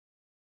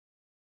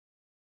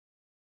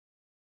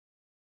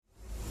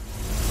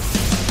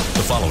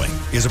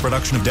is a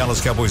production of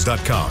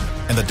DallasCowboys.com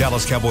and the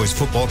Dallas Cowboys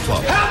Football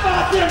Club. How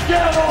about them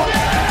Cowboys?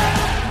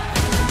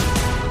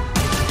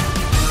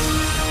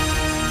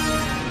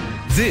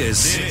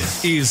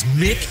 This is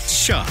Mick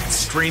Shots,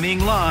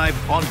 streaming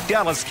live on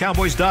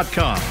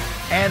DallasCowboys.com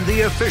and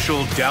the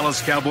official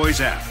Dallas Cowboys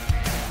app.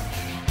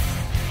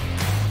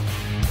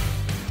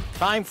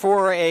 Time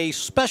for a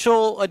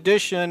special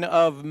edition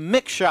of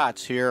Mick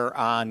Shots here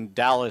on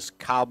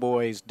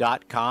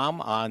DallasCowboys.com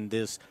on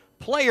this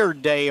player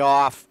day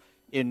off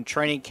in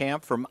training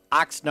camp from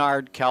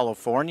Oxnard,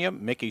 California.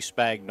 Mickey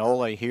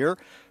Spagnola here.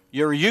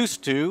 You're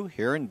used to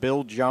hearing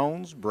Bill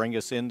Jones bring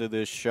us into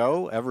this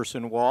show,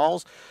 Everson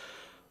Walls.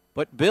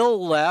 But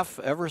Bill left,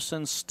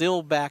 Everson's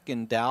still back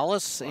in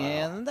Dallas,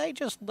 and they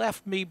just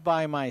left me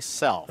by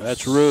myself.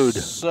 That's rude.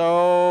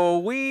 So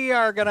we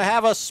are going to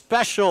have a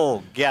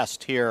special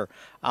guest here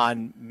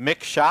on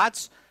Mick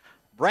Shots.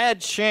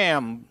 Brad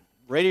Sham,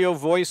 radio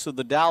voice of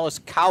the Dallas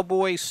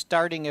Cowboys,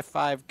 starting, if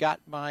I've got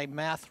my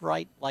math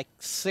right, like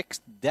 6th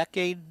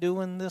decade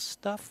doing this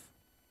stuff.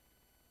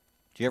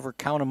 Do you ever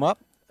count them up?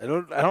 I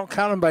don't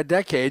count them by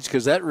decades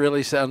because that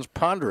really sounds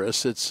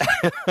ponderous. It's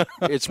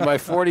my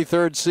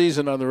 43rd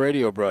season on the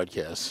radio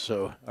broadcast.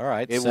 So all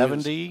right,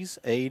 70s,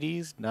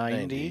 80s,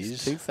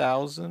 90s,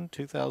 2000,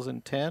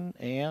 2010,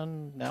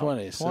 and now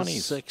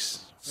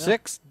 20s.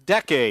 6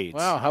 decades.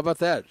 Wow, how about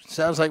that?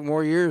 Sounds like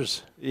more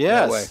years.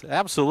 Yes,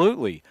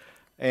 absolutely.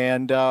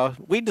 And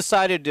we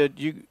decided that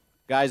you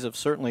guys have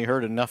certainly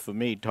heard enough of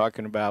me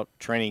talking about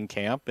training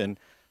camp. And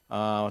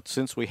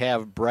since we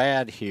have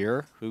Brad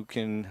here who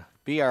can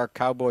be our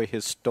Cowboy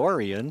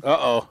historian.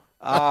 We're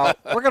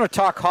going to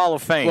talk Hall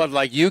of Fame. What,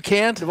 like you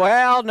can't?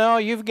 Well, no,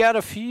 you've got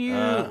a few.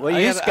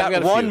 You've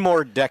got one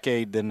more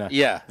decade than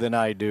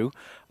I do.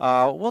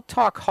 We'll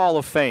talk Hall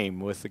of Fame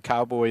with the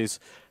Cowboys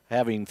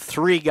having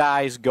 3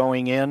 guys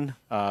going in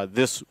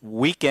this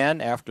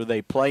weekend after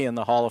they play in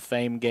the Hall of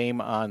Fame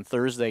game on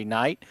Thursday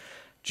night.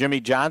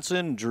 Jimmy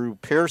Johnson, Drew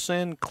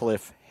Pearson,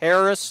 Cliff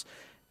Harris,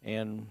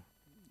 and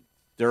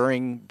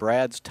during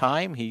Brad's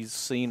time, he's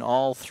seen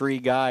all 3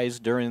 guys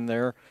during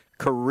their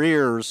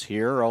careers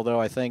here, although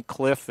I think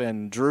Cliff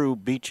and Drew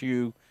beat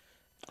you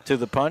to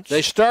the punch.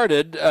 They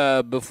started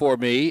before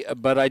me,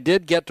 but I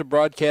did get to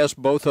broadcast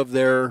both of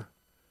their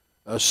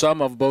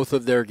some of both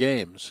of their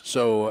games.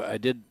 So I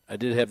did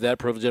have that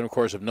privilege, and of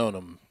course I've known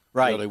them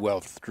really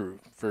well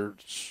for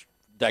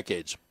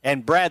decades.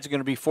 And Brad's going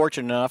to be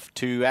fortunate enough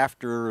to,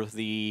 after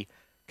the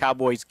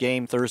Cowboys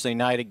game Thursday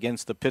night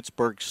against the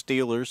Pittsburgh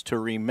Steelers, to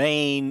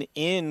remain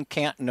in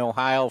Canton,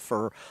 Ohio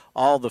for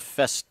all the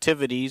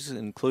festivities,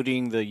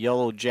 including the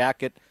Yellow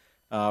Jacket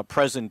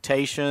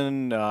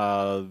presentation,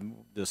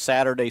 the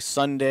Saturday,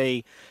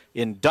 Sunday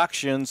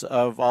inductions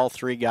of all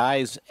 3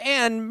 guys,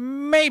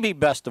 and maybe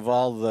best of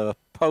all, the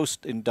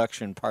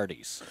post-induction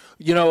parties.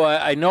 You know,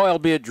 I know I'll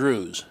be at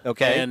Drew's.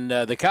 Okay. And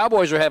the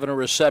Cowboys are having a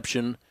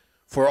reception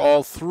for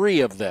all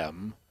 3 of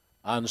them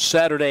on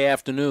Saturday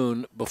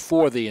afternoon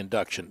before the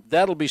induction.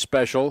 That'll be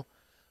special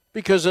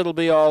because it'll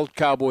be all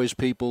Cowboys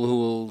people who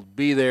will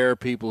be there,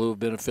 people who have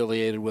been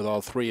affiliated with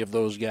all 3 of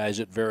those guys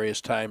at various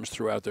times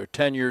throughout their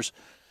tenures.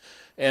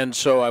 And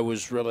so I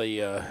was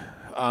really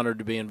honored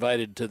to be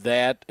invited to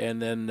that.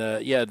 And then,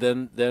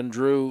 then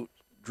Drew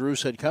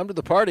said, come to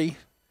the party.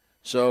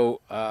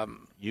 So,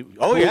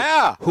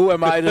 who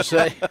am I to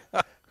say,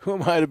 who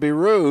am I to be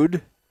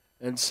rude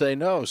and say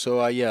no? So,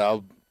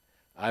 I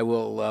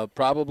will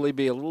probably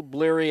be a little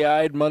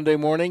bleary-eyed Monday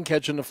morning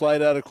catching the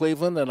flight out of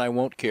Cleveland, and I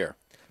won't care.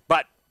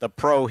 But the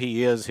pro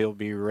he is, he'll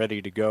be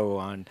ready to go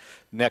on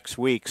next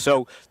week.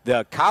 So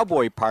the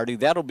Cowboy party,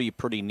 that'll be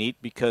pretty neat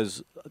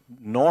because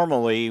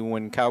normally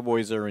when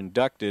Cowboys are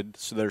inducted,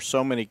 so there's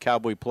so many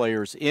Cowboy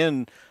players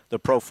in the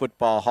Pro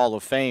Football Hall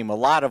of Fame, a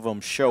lot of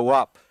them show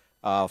up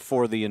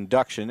for the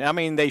induction. I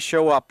mean, they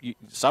show up,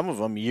 some of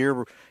them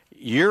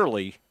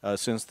yearly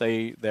since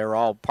they're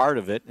all part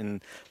of it,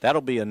 and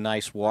that'll be a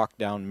nice walk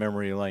down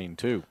memory lane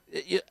too.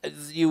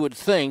 You would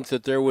think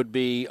that there would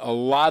be a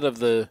lot of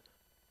the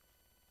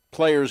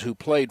players who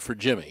played for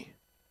Jimmy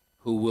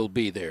who will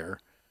be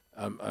there.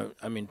 I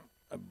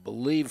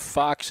believe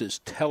Fox is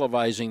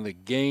televising the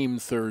game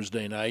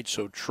Thursday night,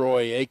 so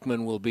Troy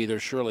Aikman will be there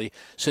surely.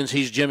 Since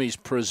he's Jimmy's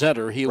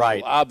presenter, he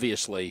will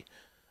obviously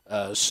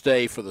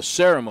stay for the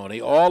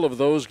ceremony. All of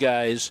those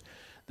guys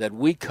that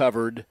we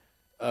covered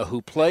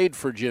who played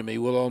for Jimmy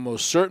will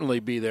almost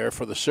certainly be there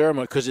for the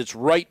ceremony because it's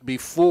right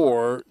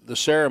before the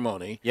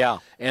ceremony. Yeah.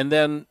 And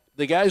then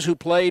the guys who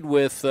played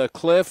with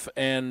Cliff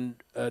and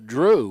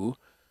Drew,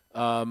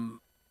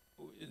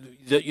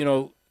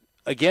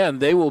 again,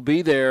 they will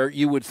be there.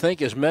 You would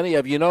think as many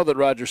of you know that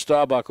Roger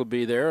Staubach will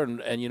be there,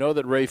 and you know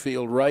that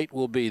Rayfield Wright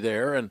will be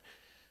there, and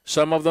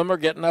some of them are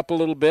getting up a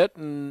little bit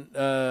and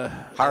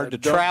hard to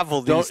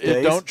travel these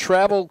days. Don't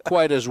travel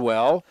quite as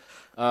well.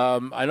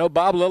 I know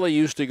Bob Lilly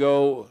used to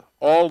go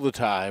all the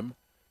time,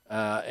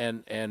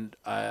 and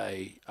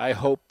I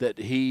hope that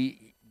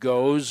he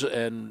goes.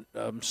 And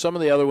some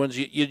of the other ones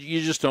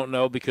you just don't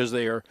know because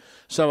they are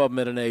some of them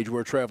at an age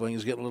where traveling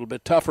is getting a little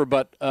bit tougher.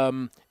 But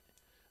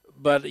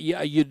But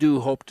yeah, you do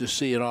hope to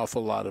see an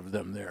awful lot of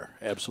them there.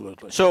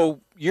 Absolutely. So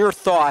your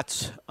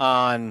thoughts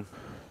on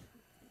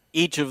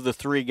each of the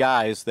three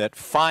guys that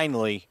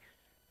finally,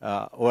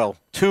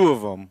 two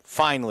of them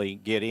finally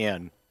get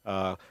in.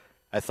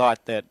 I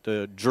thought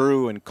that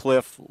Drew and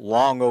Cliff,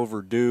 long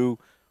overdue.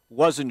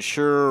 Wasn't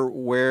sure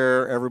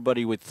where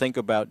everybody would think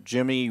about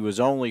Jimmy. He was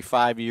only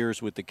 5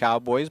 years with the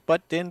Cowboys,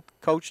 but then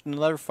coached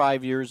another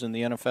 5 years in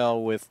the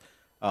NFL with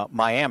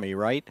Miami,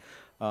 right?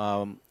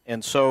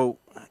 And so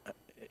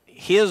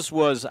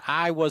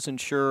I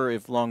wasn't sure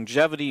if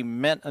longevity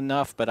meant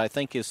enough, but I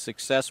think his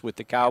success with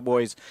the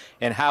Cowboys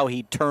and how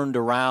he turned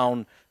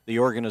around the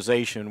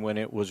organization when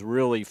it was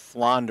really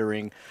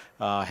floundering,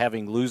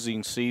 having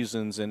losing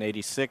seasons in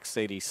 86,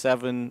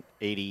 87,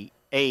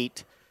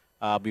 88,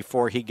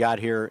 before he got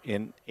here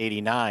in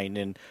 89.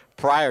 And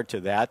prior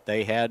to that,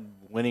 they had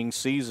winning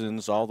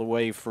seasons all the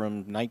way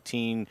from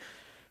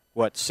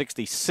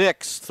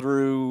 66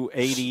 through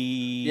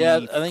 84, yeah,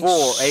 I think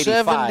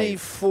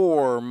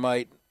 74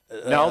 might.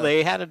 No,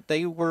 they had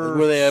they were.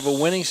 Will they have a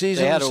winning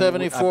season in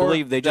 74? I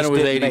believe they just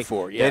didn't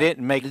 84. Make, yeah. They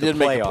didn't make the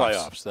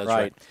playoffs. That's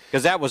right.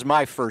 Because that was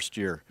my first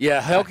year.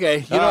 Yeah.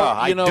 Okay.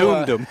 I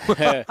doomed them.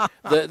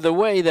 the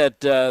way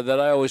that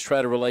I always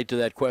try to relate to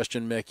that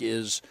question, Mick,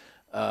 is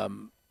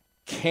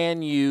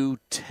can you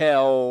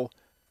tell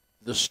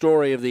the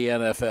story of the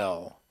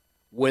NFL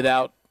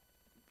without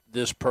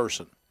this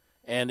person?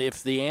 And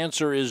if the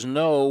answer is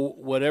no,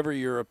 whatever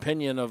your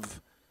opinion of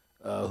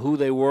who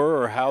they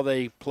were or how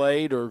they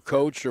played or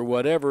coached or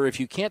whatever, if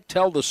you can't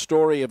tell the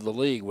story of the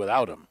league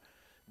without them,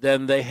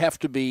 then they have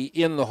to be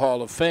in the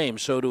Hall of Fame.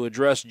 So to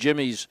address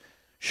Jimmy's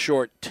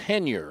short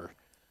tenure,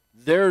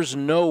 there's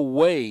no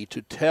way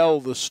to tell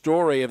the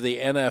story of the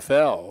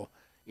NFL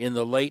in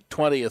the late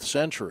 20th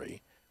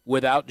century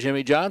without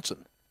Jimmy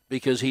Johnson,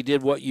 because he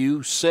did what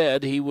you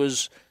said. He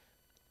was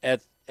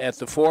at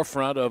the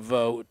forefront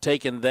of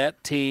taking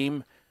that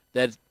team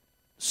that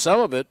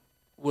some of it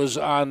was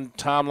on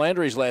Tom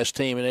Landry's last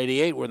team in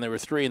 '88 when they were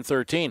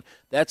 3-13.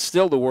 That's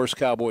still the worst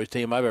Cowboys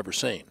team I've ever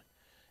seen,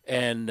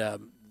 and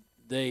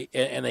they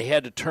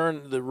had to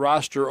turn the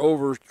roster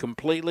over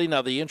completely.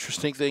 Now the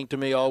interesting thing to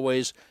me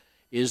always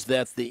is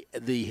that the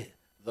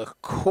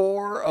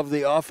core of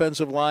the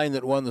offensive line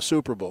that won the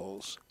Super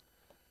Bowls,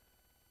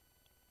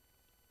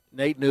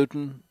 Nate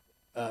Newton,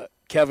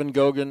 Kevin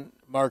Gogan,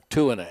 Mark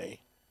Tuinei,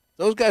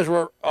 those guys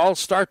were all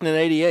starting in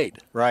 '88.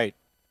 Right.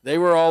 They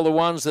were all the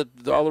ones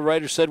that all the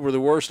writers said were the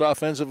worst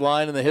offensive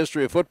line in the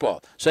history of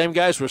football. Same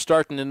guys were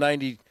starting in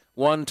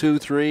 91, 2,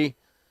 3.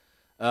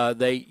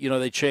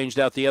 They changed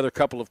out the other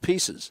couple of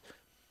pieces.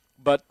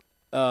 But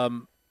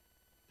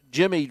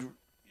Jimmy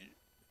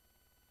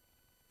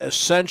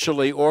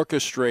essentially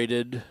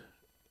orchestrated,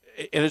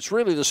 and it's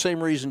really the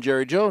same reason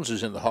Jerry Jones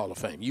is in the Hall of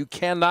Fame. You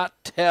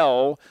cannot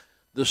tell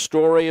the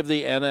story of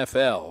the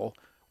NFL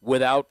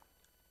without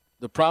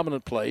the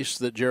prominent place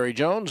that Jerry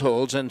Jones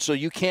holds, and so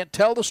you can't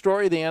tell the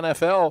story of the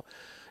NFL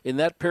in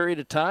that period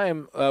of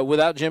time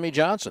without Jimmy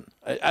Johnson.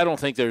 I don't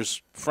think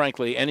there's,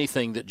 frankly,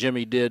 anything that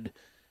Jimmy did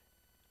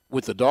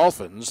with the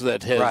Dolphins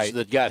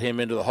that got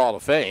him into the Hall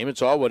of Fame.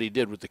 It's all what he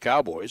did with the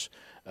Cowboys,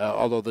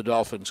 although the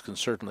Dolphins can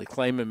certainly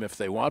claim him if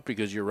they want,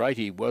 because you're right,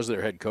 he was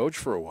their head coach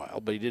for a while,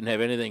 but he didn't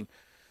have anything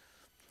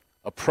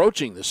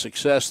approaching the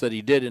success that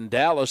he did in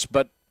Dallas,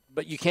 but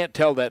you can't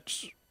tell that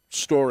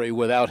story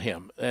without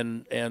him,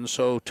 and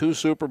so 2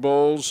 Super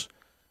Bowls,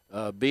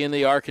 being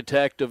the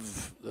architect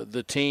of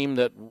the team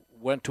that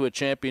went to a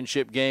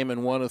championship game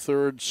and won a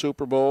 3rd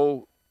Super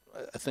Bowl,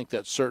 I think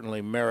that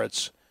certainly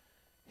merits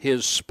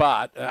his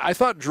spot. I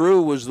thought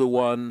Drew was the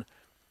one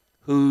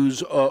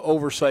whose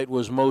oversight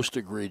was most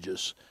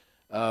egregious.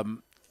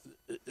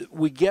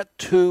 We get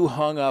too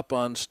hung up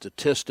on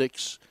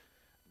statistics.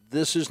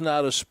 This is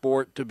not a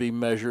sport to be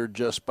measured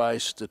just by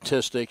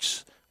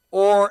statistics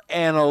or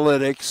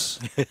analytics.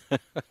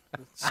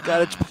 It's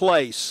got its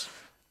place.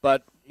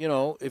 But,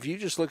 if you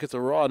just look at the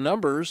raw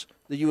numbers,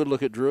 then you would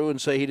look at Drew and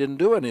say he didn't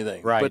do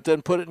anything. Right. But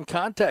then put it in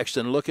context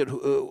and look at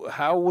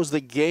how was the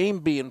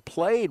game being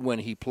played when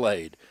he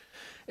played.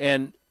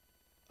 And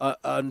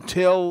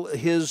until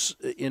his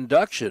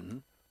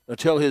induction,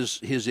 until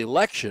his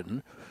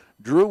election,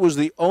 Drew was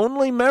the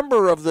only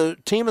member of the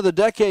team of the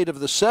decade of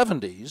the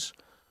 70s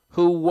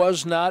who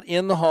was not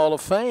in the Hall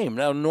of Fame.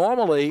 Now,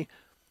 normally,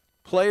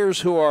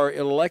 players who are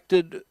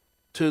elected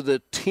to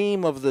the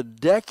team of the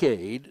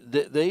decade,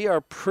 they are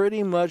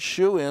pretty much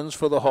shoo-ins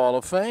for the Hall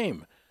of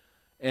Fame.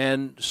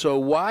 And so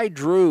why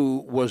Drew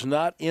was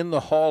not in the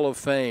Hall of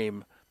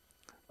Fame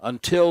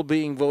until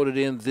being voted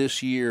in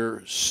this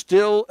year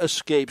still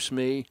escapes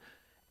me.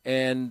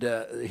 And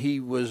he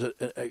was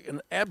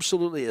an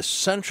absolutely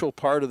essential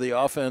part of the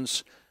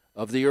offense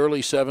of the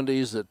early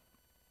 70s that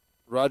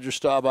Roger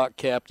Staubach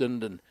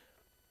captained, and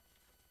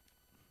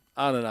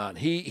on and on.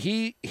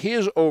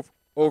 His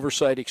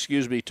oversight,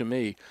 to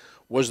me,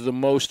 was the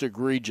most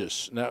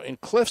egregious. Now, in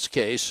Cliff's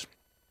case,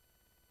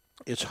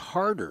 it's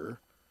harder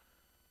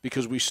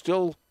because we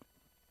still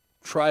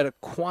try to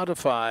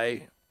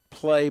quantify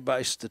play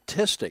by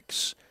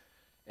statistics.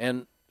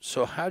 And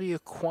So how do you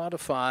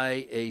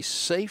quantify a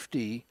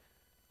safety?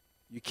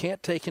 You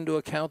can't take into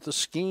account the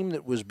scheme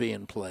that was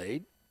being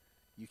played.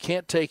 You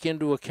can't take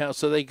into account,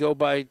 so they go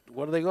by,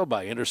 what do they go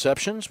by,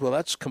 interceptions? Well,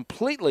 that's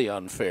completely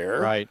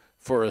unfair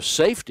for a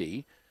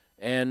safety.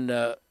 And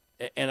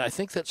I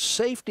think that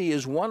safety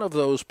is one of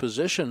those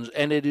positions,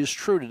 and it is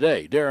true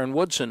today. Darren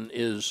Woodson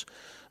is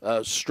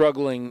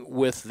struggling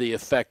with the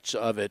effects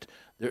of it.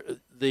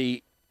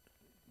 The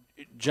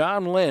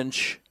John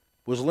Lynch,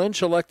 was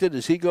Lynch elected?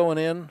 Is he going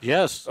in?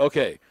 Yes.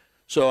 Okay.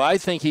 So I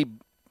think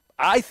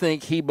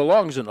he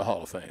belongs in the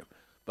Hall of Fame.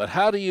 But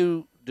how do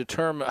you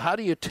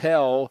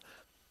tell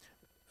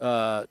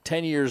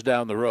 10 years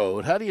down the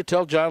road, how do you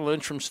tell John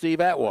Lynch from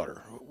Steve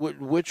Atwater?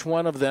 Which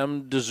one of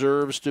them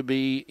deserves to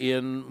be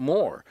in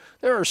more?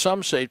 There are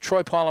some say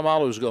Troy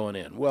Polamalu's going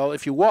in. Well,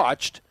 if you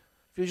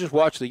just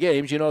watch the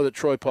games, you know that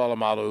Troy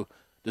Polamalu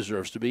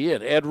deserves to be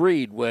in. Ed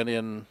Reed went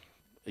in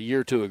a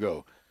year or two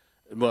ago.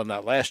 Well,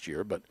 not last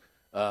year, but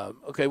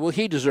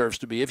he deserves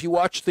to be. If you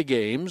watch the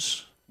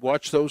games,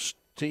 watch those,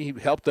 he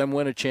helped them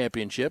win a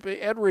championship.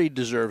 Ed Reed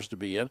deserves to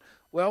be in.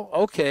 Well,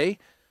 okay,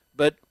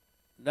 but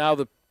now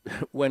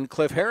when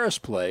Cliff Harris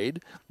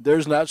played,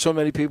 there's not so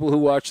many people who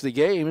watch the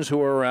games who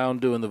are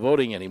around doing the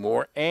voting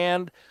anymore.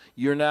 And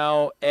you're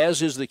now,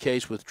 as is the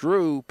case with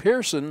Drew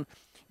Pearson,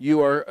 you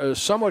are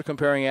somewhat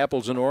comparing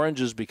apples and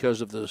oranges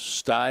because of the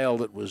style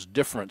that was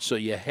different. So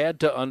you had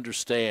to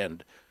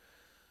understand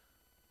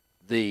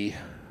the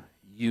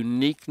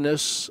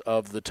uniqueness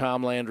of the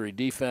Tom Landry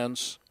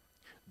defense,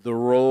 the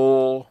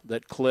role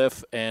that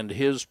Cliff and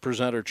his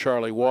presenter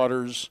Charlie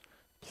Waters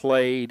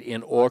played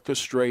in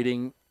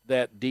orchestrating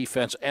that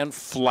defense and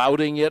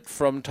flouting it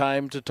from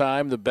time to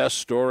time. The best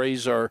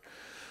stories are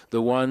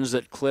the ones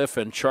that Cliff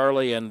and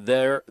Charlie and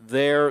their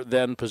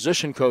then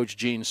position coach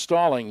Gene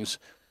Stallings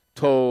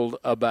told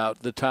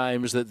about the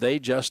times that they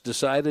just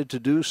decided to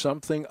do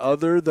something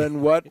other than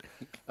what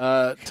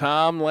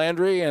Tom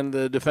Landry and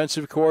the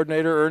defensive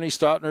coordinator Ernie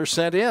Stautner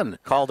sent in.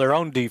 Call their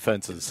own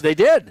defenses. They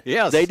did.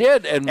 Yes. They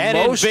did. And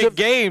most in big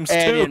games, too.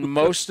 And in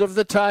most of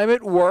the time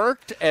it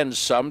worked, and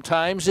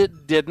sometimes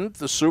it didn't.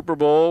 The Super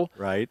Bowl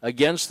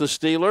against the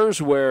Steelers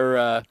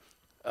where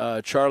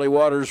Charlie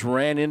Waters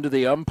ran into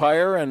the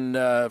umpire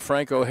and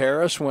Franco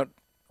Harris went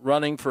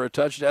running for a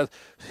touchdown.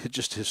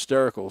 Just a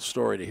hysterical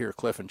story to hear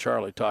Cliff and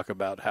Charlie talk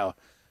about how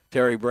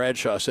Terry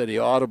Bradshaw said he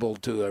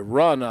audibled to a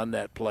run on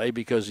that play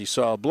because he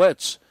saw a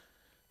blitz.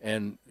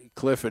 And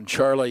Cliff and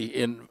Charlie,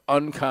 in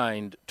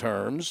unkind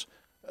terms,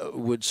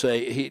 would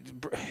say,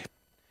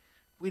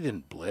 we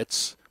didn't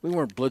blitz. We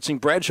weren't blitzing.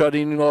 Bradshaw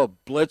didn't even know a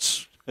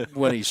blitz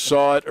when he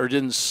saw it or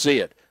didn't see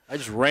it. I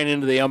just ran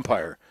into the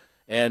umpire.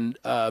 And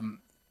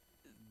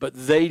but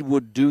they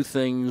would do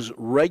things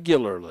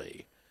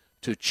regularly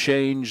to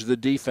change the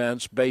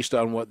defense based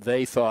on what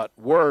they thought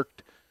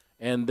worked.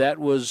 And that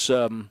was,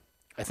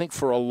 I think,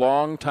 for a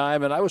long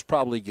time, and I was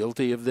probably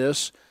guilty of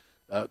this,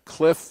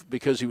 Cliff,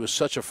 because he was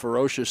such a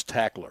ferocious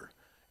tackler,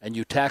 and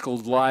you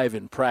tackled live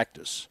in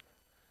practice.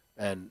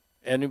 And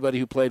anybody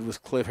who played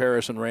with Cliff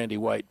Harris and Randy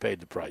White paid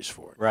the price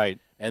for it. Right.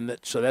 And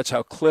so that's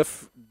how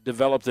Cliff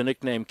developed the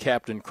nickname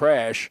Captain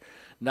Crash,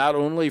 not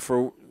only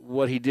for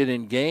what he did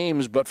in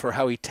games, but for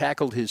how he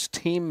tackled his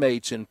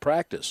teammates in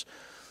practice.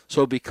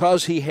 So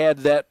because he had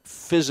that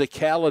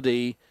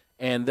physicality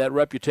and that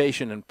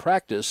reputation in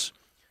practice,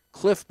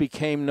 Cliff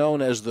became known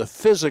as the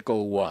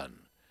physical one,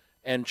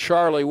 and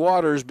Charlie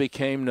Waters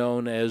became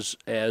known as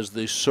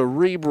the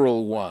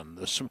cerebral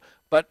one.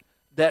 But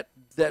that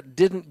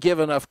didn't give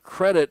enough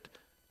credit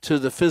to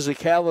the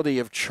physicality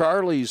of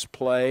Charlie's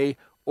play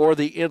or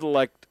the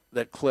intellect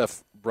that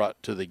Cliff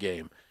brought to the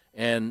game.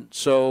 And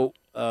so,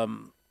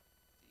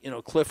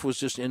 Cliff was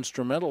just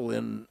instrumental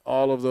in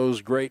all of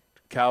those great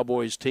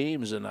Cowboys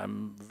teams, and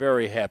I'm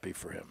very happy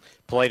for him.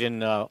 Played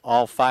in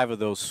all 5 of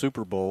those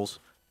Super Bowls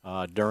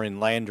during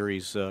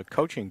Landry's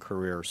coaching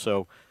career.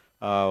 So,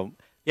 and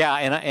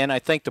I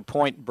think the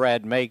point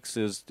Brad makes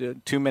is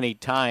too many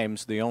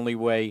times the only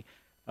way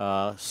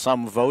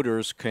some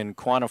voters can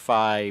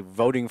quantify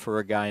voting for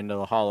a guy into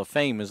the Hall of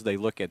Fame is they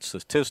look at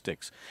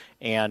statistics.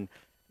 And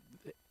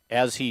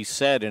as he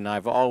said, and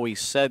I've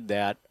always said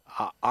that,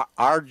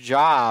 our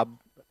job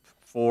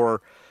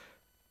for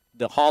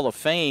the Hall of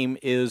Fame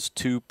is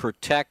to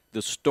protect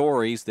the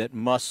stories that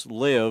must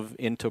live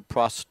into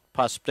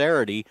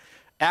posterity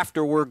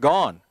after we're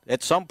gone.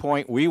 At some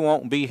point, we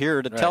won't be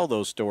here to tell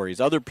those stories.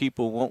 Other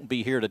people won't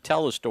be here to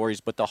tell the stories,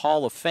 but the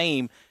Hall of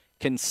Fame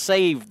can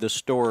save the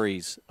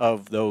stories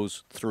of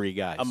those 3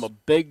 guys. I'm a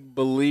big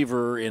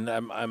believer in.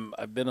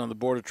 I've been on the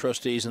board of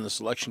trustees and the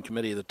selection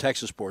committee of the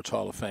Texas Sports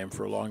Hall of Fame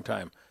for a long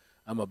time.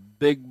 I'm a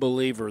big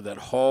believer that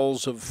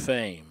halls of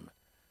fame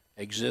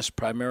exist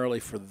primarily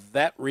for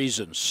that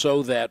reason,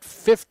 so that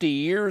 50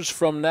 years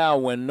from now,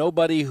 when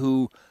nobody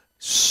who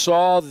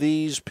saw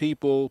these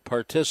people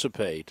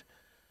participate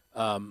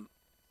are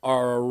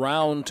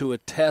around to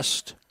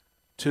attest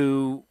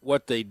to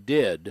what they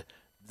did,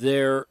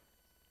 their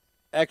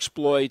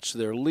exploits,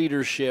 their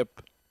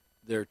leadership,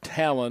 their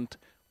talent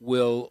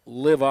will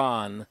live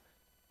on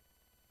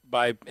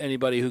by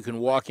anybody who can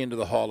walk into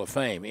the Hall of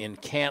Fame. In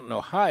Canton,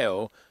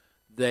 Ohio,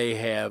 they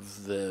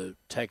have the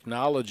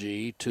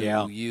technology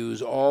to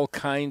use all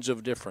kinds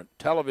of different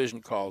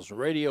television calls,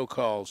 radio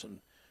calls, and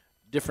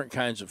different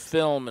kinds of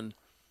film, and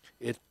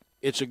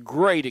it's a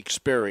great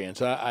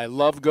experience. I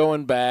love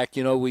going back.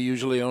 We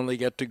usually only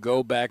get to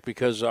go back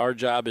because our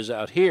job is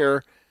out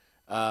here,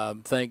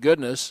 thank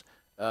goodness,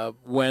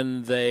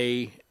 when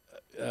they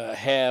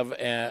have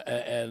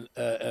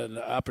an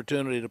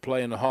opportunity to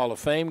play in the Hall of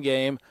Fame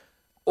game,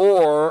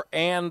 or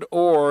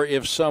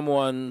if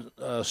someone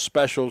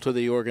special to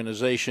the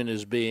organization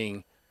is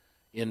being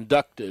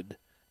inducted.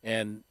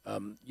 And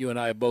you and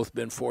I have both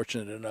been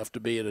fortunate enough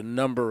to be at a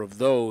number of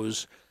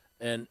those.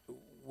 And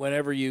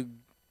whenever you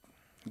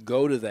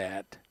go to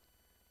that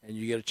and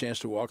you get a chance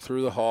to walk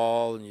through the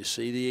hall and you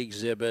see the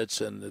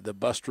exhibits, and the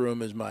bust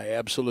room is my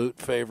absolute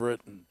favorite,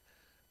 and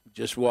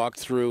just walk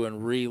through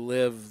and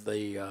relive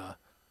the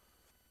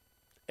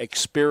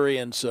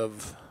experience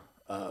of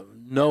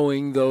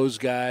knowing those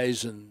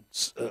guys, and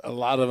a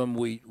lot of them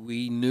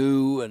we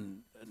knew,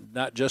 and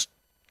not just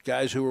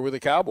guys who were with the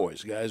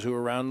Cowboys, guys who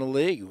were around the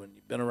league. When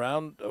you've been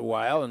around a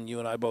while, and you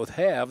and I both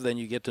have, then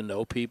you get to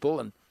know people,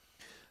 and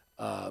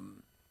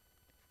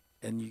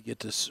you get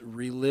to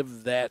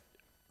relive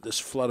this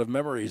flood of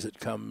memories that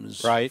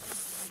comes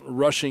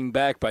rushing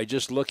back by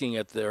just looking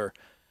at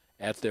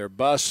their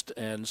bust.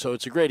 And so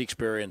it's a great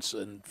experience.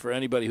 And for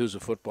anybody who's a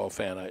football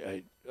fan,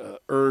 I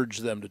urge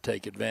them to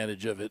take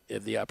advantage of it,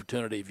 of the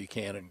opportunity, if you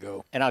can, and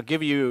go. And I'll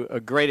give you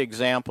a great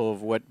example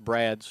of what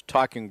Brad's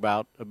talking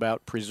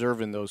about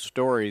preserving those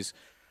stories.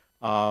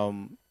 I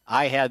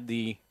had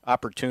the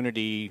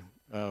opportunity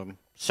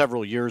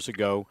several years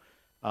ago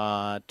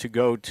to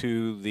go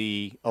to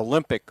the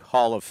Olympic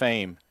Hall of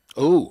Fame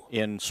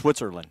in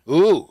Switzerland.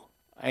 Ooh.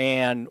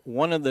 And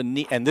one of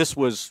the and this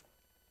was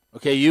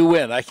okay, you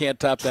win. I can't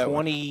top that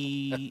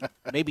 20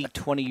 maybe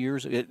 20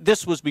 years.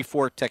 This was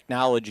before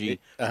technology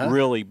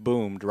really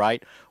boomed,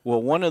 right?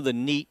 Well, one of the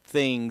neat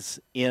things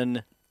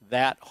in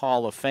that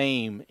Hall of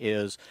Fame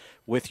is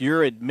with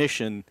your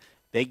admission,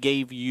 they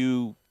gave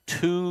you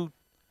 2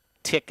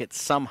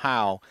 tickets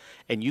somehow,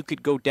 and you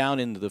could go down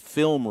into the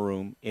film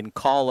room and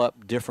call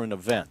up different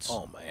events.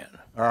 Oh, man.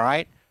 All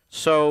right?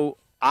 So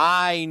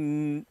I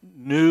know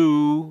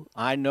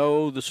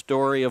the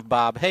story of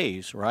Bob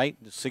Hayes, right?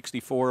 The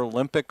 64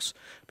 Olympics,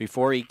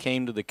 before he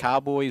came to the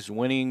Cowboys,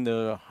 winning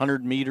the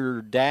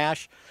 100-meter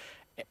dash.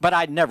 But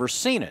I'd never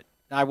seen it.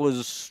 I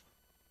was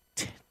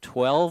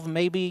 12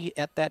 maybe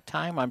at that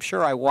time. I'm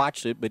sure I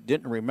watched it but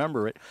didn't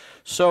remember it.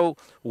 So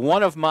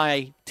one of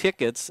my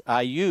tickets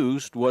I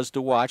used was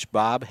to watch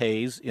Bob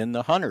Hayes in the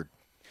 100.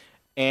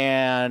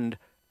 And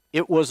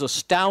it was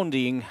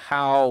astounding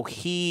how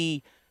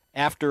he,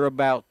 after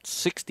about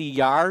 60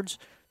 yards,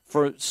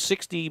 for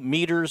 60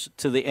 meters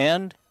to the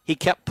end, he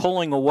kept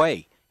pulling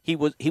away. He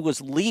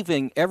was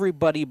leaving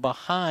everybody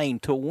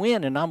behind to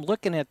win, and I'm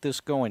looking at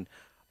this going,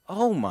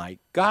 oh, my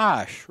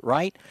gosh,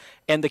 right?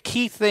 And the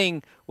key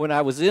thing when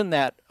I was in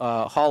that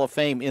Hall of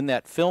Fame, in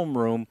that film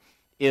room,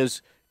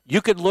 is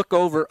you could look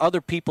over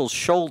other people's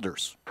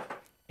shoulders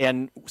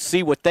and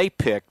see what they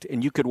picked,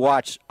 and you could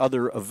watch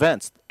other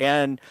events.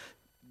 And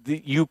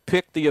you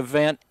picked the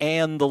event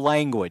and the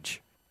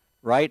language,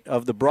 right,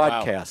 of the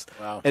broadcast.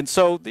 Wow. And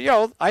so,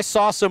 I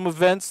saw some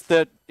events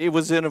that it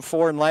was in a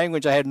foreign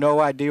language. I had no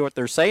idea what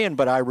they're saying,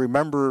 but I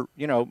remember,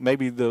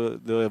 maybe the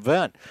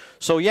event.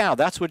 So, yeah,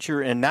 that's what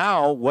and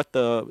now what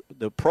the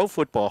Pro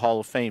Football Hall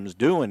of Fame is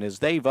doing is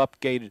they've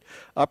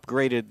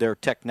upgraded their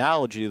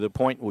technology to the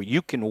point where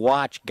you can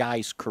watch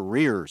guys'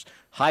 careers,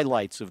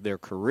 highlights of their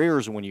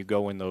careers when you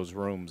go in those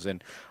rooms.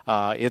 And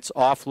it's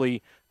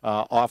awfully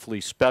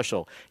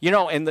special.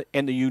 And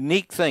the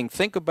unique thing,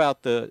 think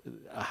about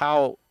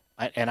how,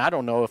 and I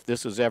don't know if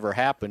this has ever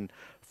happened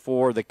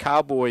for the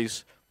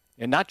Cowboys,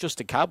 and not just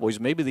the Cowboys,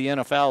 maybe the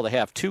NFL, to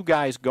have 2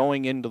 guys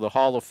going into the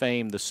Hall of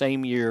Fame the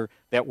same year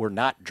that were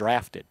not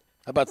drafted.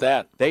 How about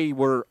that? They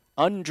were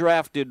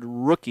undrafted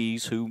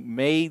rookies who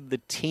made the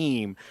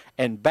team.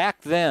 And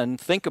back then,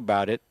 think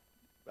about it,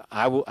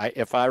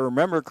 if I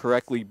remember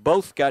correctly,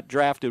 both got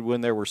drafted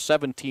when there were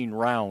 17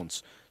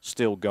 rounds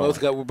still going.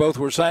 Both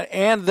were signed,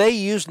 and they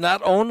used,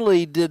 not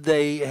only did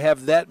they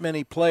have that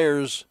many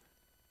players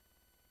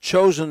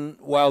chosen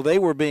while they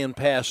were being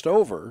passed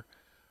over,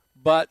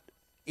 but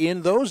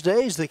in those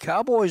days the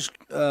Cowboys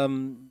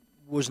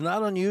was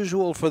not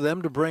unusual for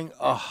them to bring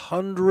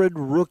 100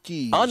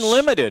 rookies.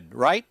 Unlimited,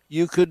 right?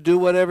 You could do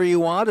whatever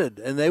you wanted,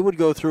 and they would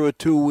go through a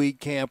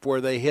 2-week camp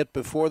where they hit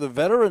before the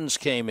veterans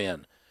came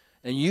in,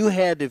 and you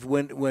had to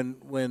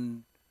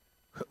when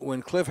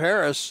Cliff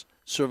Harris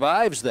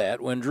survives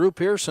that, when Drew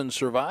Pearson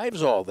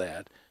survives all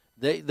that,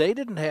 they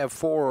didn't have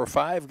 4 or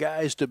 5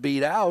 guys to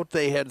beat out.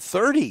 They had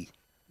 30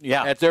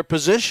 at their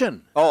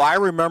position. Oh, I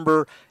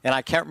remember, and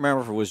I can't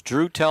remember if it was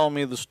Drew telling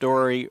me the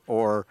story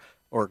or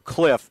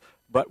Cliff,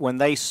 but when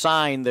they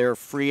signed their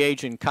free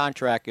agent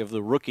contract of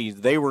the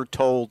rookies, they were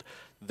told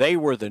they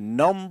were the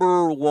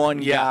number one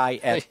guy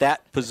at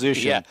that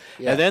position.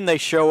 And then they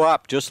show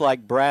up, just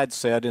like Brad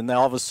said, and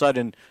all of a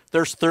sudden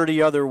there's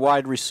 30 other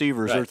wide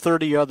receivers or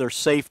 30 other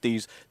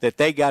safeties that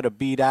they got to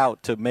beat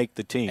out to make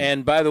the team.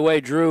 And by the way,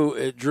 Drew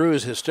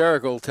is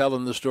hysterical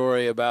telling the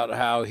story about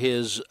how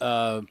his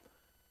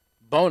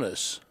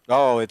bonus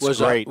was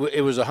great.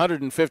 It was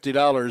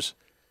 $150.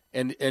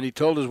 And he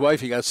told his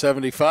wife he got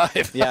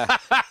 75. Yeah,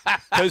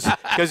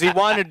 because he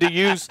wanted to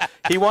use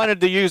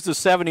the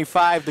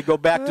 75 to go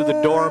back to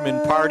the dorm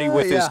and party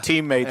with his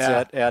teammates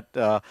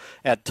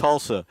at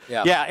Tulsa.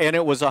 Yeah, and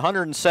it was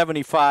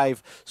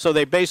 175. So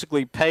they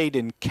basically paid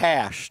in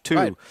cash too.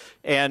 Right.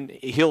 And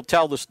he'll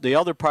tell the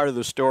other part of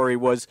the story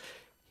was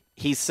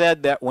he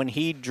said that when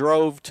he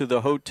drove to the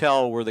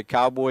hotel where the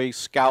Cowboy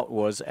scout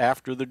was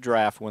after the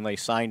draft when they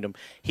signed him,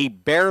 he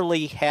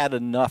barely had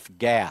enough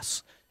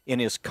gas in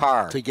his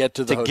car to get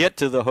to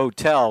the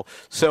hotel.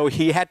 So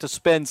he had to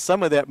spend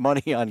some of that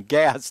money on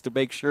gas to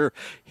make sure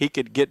he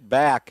could get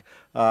back.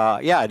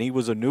 And he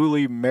was a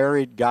newly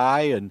married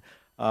guy, and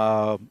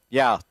but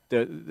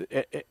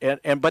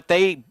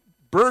they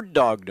bird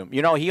dogged him.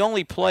 You know, he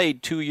only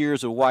played 2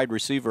 years of wide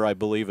receiver, I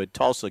believe, at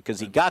Tulsa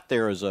because he got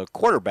there as a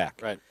quarterback.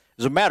 Right.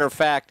 As a matter of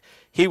fact,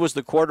 he was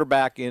the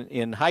quarterback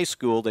in high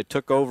school that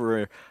took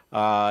over.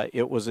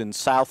 It was in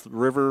South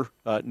River,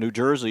 New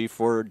Jersey,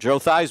 for Joe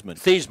Theismann.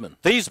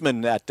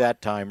 Theismann at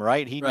that time,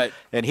 right?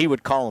 And he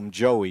would call him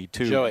Joey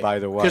too, by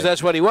the way, because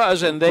that's what he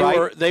was. And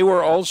they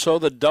were also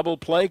the double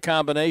play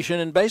combination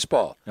in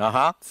baseball.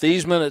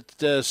 Theismann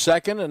at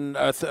second and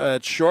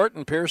at short,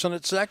 and Pearson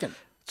at second.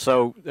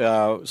 So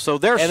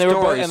their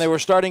stories, they were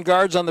starting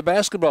guards on the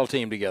basketball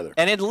team together.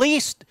 And at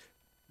least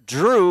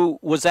Drew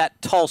was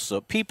at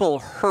Tulsa. People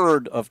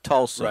heard of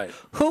Tulsa. Right.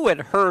 Who had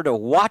heard of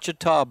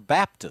Ouachita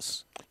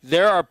Baptist?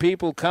 There are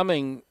people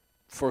coming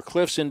for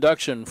Cliff's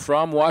induction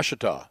from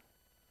Ouachita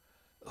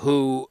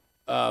who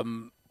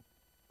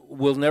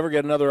will never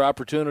get another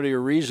opportunity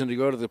or reason to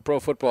go to the Pro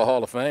Football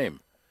Hall of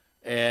Fame.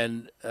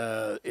 And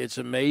it's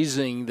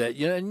amazing that,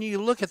 and you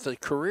look at the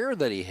career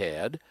that he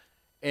had,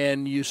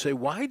 and you say,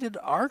 why did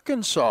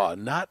Arkansas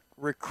not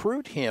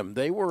recruit him?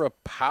 They were a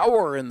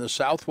power in the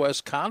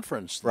Southwest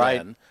Conference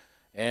then,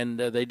 and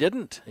they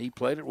didn't. He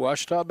played at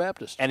Ouachita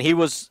Baptist, and he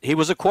was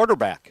a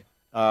quarterback.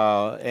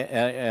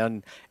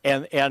 And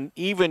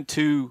even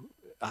to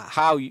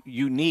how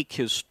unique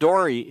his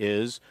story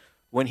is,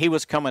 when he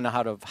was coming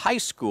out of high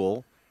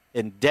school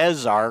in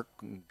Des Arc,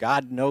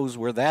 God knows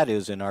where that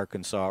is in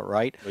Arkansas,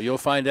 right? Well, you'll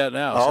find out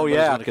now. Oh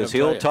yeah, because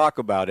he'll talk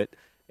about it.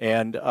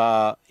 And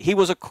he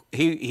was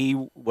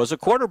a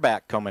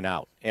quarterback coming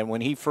out. And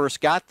when he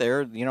first got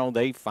there,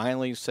 they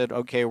finally said,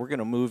 okay, we're going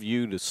to move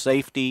you to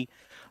safety.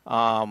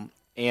 And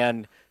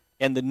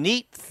the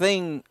neat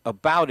thing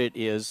about it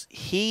is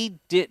he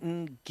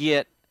didn't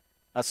get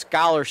a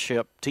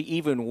scholarship to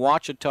even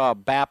Ouachita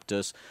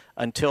Baptist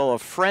until a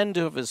friend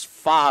of his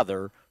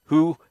father,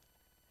 who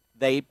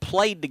they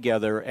played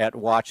together at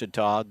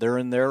Ouachita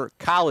during their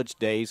college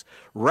days,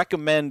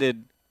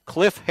 recommended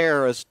Cliff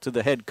Harris to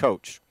the head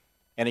coach.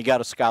 And he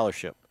got a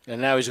scholarship. And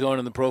now he's going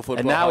in the Pro Football Hall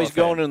of Fame. And now he's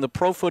going in the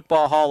Pro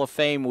Football Hall of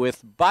Fame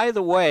with, by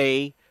the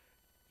way,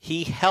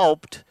 he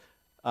helped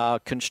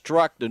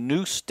construct a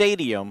new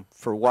stadium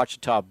for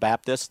Ouachita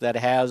Baptist that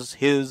has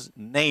his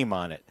name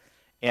on it.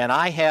 And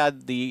I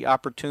had the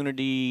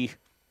opportunity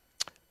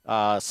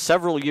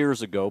several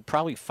years ago,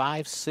 probably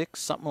 5, 6,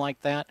 something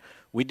like that.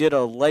 We did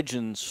a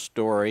Legends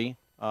story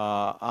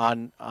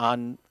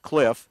on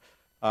Cliff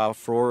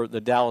for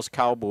the Dallas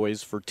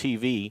Cowboys for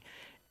TV.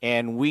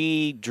 And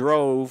we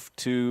drove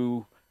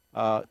to,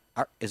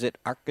 is it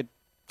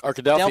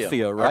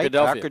Arkadelphia, right?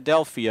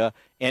 Arkadelphia,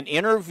 and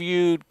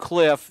interviewed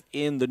Cliff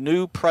in the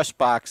new press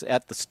box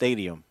at the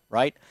stadium,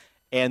 right?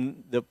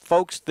 And the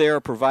folks there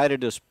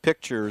provided us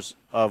pictures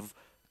of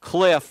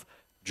Cliff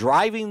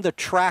driving the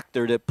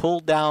tractor that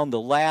pulled down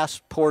the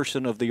last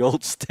portion of the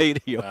old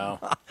stadium. Wow.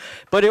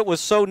 But it was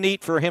so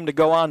neat for him to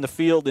go on the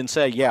field and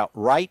say, yeah,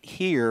 right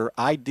here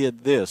I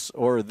did this,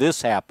 or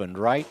this happened,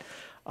 right?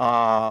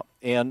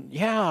 And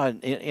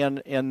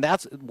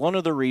that's one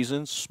of the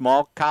reasons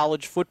small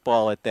college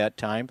football at that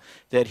time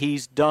that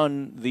he's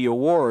done the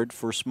award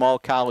for Small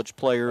College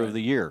Player of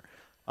the Year,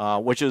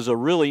 which is a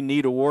really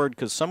neat award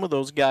because some of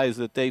those guys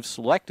that they've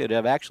selected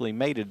have actually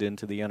made it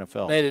into the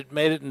NFL.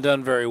 Made it and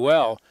done very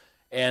well.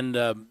 And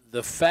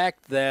the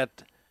fact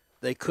that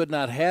they could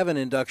not have an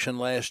induction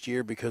last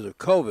year because of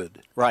COVID,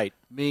 right,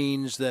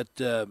 means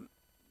that.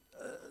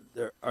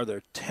 Are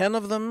there 10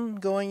 of them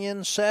going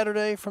in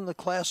Saturday from the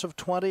class of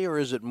 20, or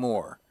is it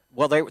more?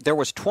 Well, there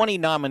was 20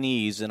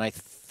 nominees, and I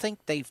think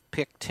they've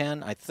picked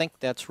 10. I think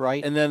that's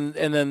right. And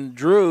then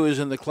Drew is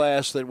in the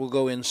class that will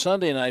go in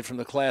Sunday night from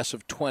the class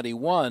of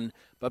 21.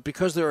 But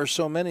because there are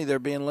so many, they're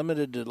being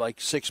limited to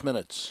like 6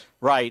 minutes.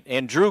 Right,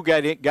 and Drew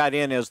got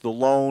in as the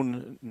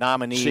lone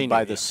nominee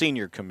by the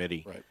senior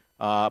committee. Right.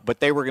 But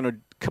they were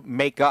going to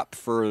make up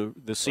for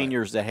the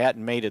seniors that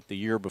hadn't made it the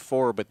year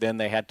before, but then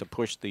they had to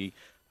push the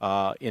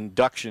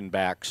induction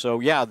back. So,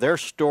 yeah, their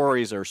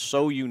stories are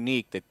so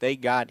unique that they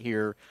got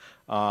here.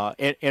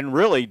 And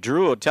really,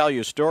 Drew will tell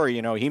you a story.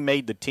 You know, he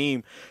made the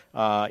team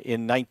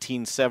in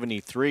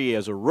 1973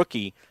 as a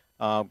rookie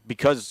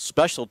because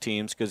special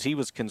teams, because he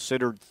was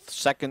considered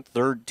second,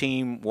 third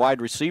team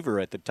wide receiver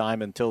at the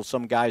time until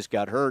some guys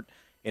got hurt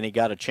and he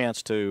got a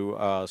chance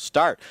to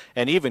start.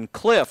 And even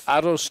Cliff.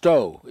 Otto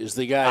Stowe is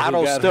the guy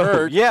who got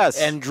hurt. Yes.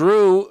 And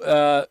Drew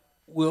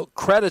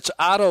credits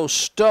Otto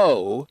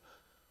Stowe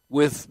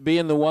with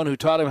being the one who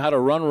taught him how to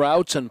run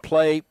routes and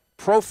play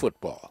pro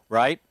football.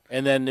 Right.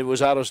 And then it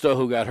was Otto Stowe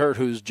who got hurt,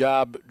 whose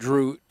job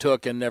Drew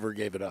took and never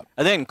gave it up.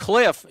 And then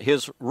Cliff,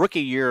 his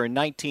rookie year in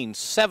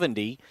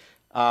 1970,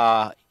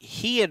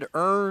 he had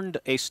earned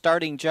a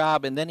starting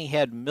job, and then he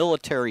had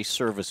military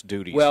service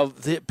duties. Well,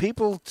 the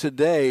people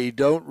today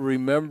don't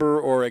remember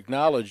or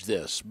acknowledge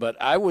this, but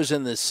I was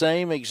in the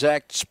same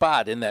exact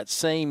spot in that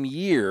same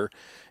year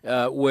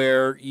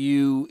where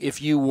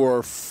if you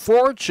were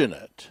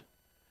fortunate,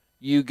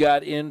 you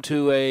got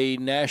into a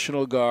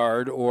National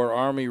Guard or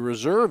Army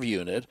Reserve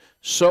unit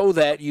so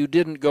that you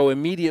didn't go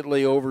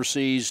immediately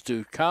overseas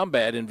to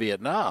combat in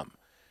Vietnam.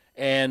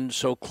 And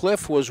so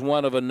Cliff was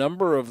one of a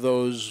number of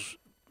those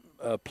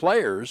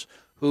players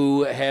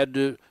who had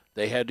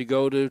to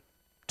go to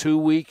 2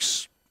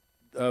 weeks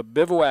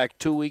bivouac,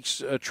 2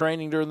 weeks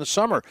training during the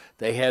summer.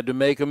 They had to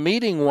make a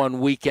meeting one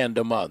weekend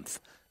a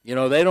month. You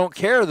know, they don't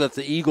care that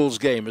the Eagles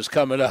game is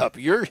coming up.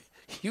 You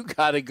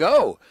got to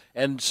go.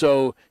 And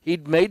so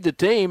he'd made the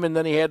team, and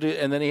then he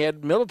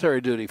had military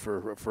duty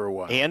for a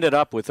while. He ended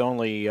up with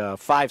only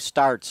 5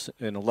 starts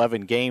in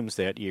 11 games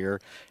that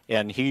year,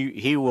 and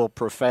he will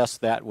profess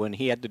that when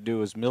he had to do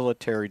his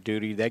military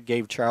duty, that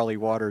gave Charlie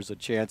Waters a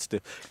chance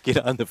to get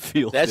on the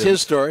field. That's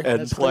his story.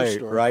 And That's play,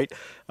 story. right?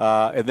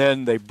 And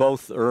then they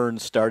both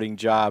earned starting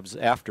jobs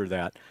after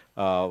that.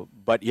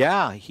 But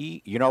yeah,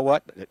 you know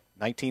what?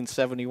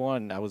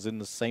 1971, I was in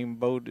the same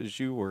boat as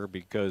you were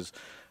because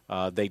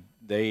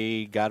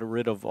they got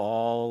rid of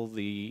all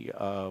the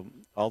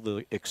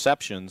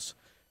exceptions.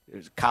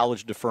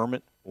 College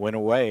deferment went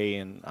away,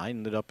 and I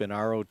ended up in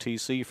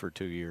ROTC for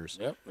 2 years.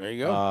 Yep, there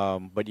you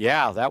go. But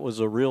yeah, that was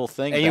a real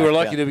thing. And you were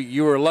lucky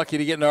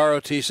to get in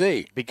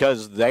ROTC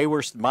because they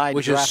were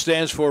which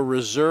stands for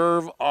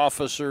Reserve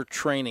Officer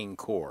Training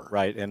Corps.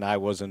 Right, and I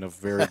wasn't a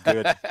very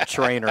good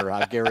trainer.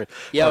 I guarantee.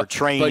 Yeah, or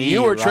trainee, but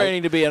you were right?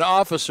 training to be an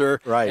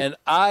officer, right? And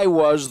I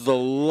was the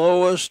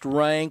lowest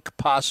rank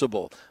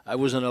possible. I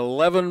was an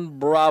 11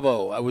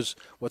 Bravo. I was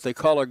what they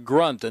call a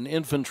grunt, an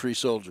infantry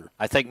soldier.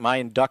 I think my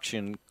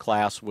induction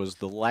class was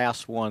the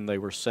last one they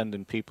were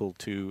sending people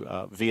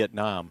to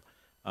Vietnam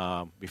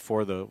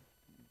before the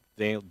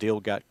deal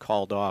got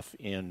called off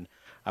in,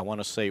 I want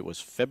to say it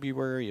was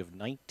February of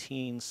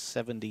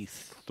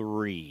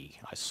 1973.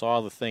 I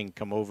saw the thing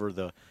come over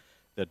the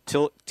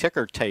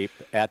ticker tape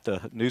at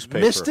the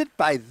newspaper. Missed it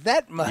by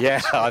that much.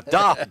 Yeah,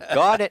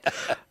 got it.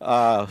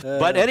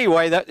 But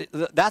anyway,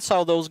 that's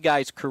how those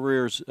guys'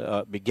 careers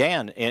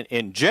began.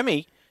 And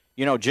Jimmy,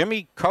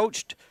 Jimmy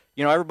coached.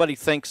 Everybody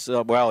thinks,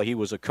 he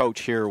was a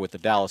coach here with the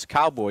Dallas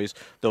Cowboys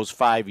those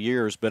 5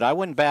 years. But I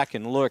went back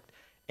and looked,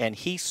 and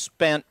he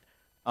spent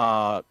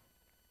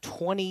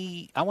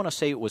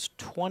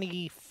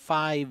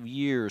 25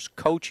 years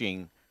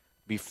coaching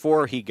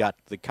before he got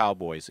the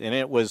Cowboys. And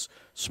it was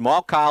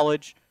small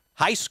college,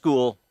 high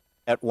school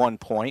at one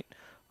point,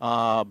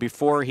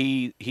 before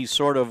he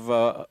sort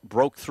of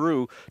broke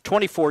through.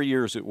 24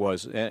 years it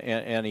was,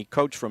 and he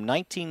coached from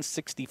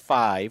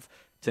 1965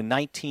 to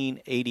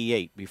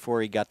 1988 before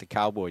he got the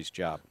Cowboys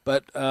job.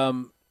 But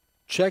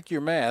check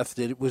your math.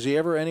 Was he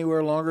ever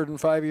anywhere longer than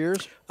 5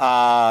 years?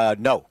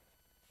 No.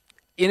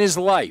 In his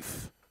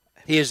life,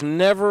 he has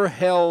never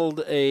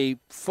held a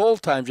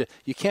full-time job.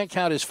 You can't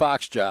count his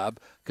Fox job.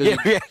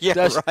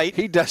 Right.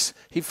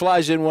 He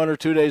flies in 1 or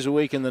 2 days a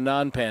week in the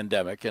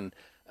non-pandemic, and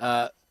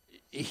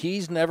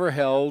he's never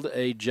held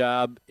a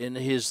job in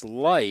his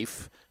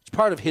life. It's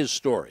part of his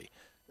story.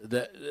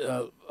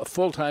 A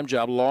full-time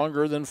job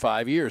longer than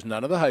 5 years.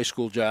 None of the high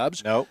school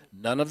jobs. Nope.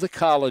 None of the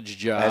college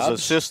jobs. As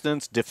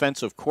assistants,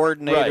 defensive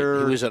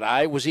coordinator.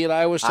 Right. Was he at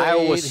Iowa State?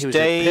 Iowa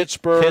State. He was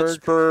at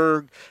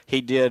Pittsburgh.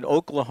 He did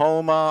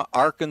Oklahoma,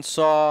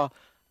 Arkansas,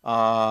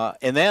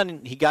 and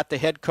then he got the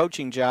head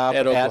coaching job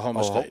at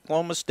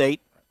Oklahoma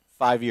State.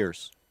 5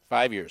 years.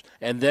 5 years.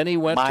 And then he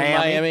went to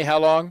Miami. How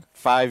long?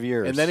 5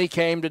 years. And then he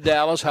came to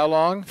Dallas. How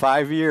long?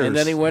 5 years. And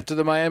then he went to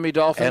the Miami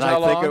Dolphins. And how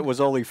long? I think it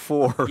was only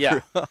 4.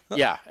 Yeah.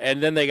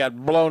 And then they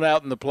got blown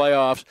out in the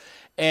playoffs.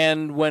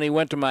 And when he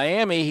went to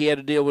Miami, he had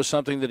to deal with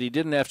something that he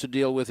didn't have to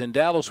deal with in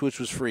Dallas, which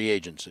was free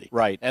agency.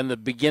 Right. And the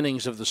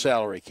beginnings of the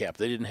salary cap.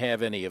 They didn't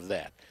have any of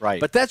that. Right.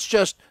 But that's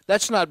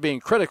not being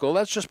critical.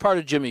 That's just part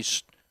of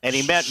Jimmy's And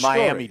he meant story.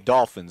 Miami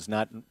Dolphins,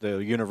 not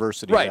the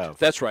University right. of.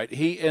 That's right.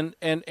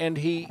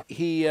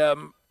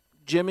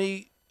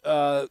 Jimmy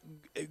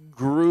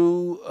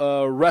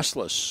grew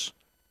restless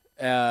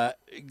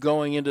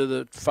going into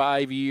the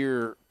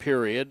 5-year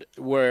period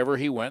wherever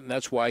he went, and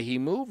that's why he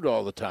moved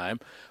all the time.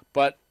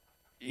 But,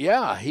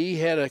 yeah, he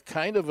had a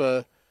kind of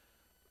a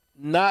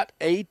not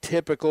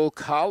atypical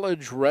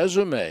college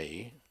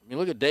resume. I mean,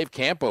 look at Dave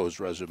Campo's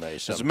resume.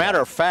 As a matter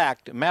of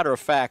fact,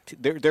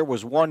 there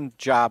was one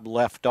job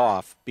left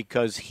off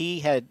because he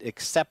had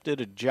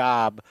accepted a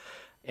job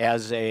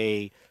as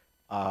a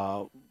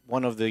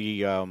one of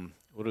the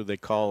what do they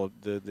call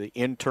it? The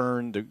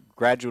intern, the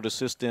graduate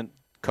assistant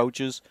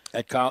coaches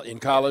in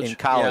college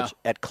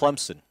at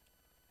Clemson.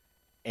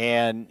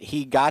 And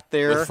he got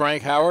there with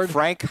Frank Howard.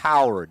 Frank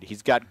Howard.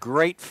 He's got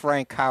great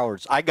Frank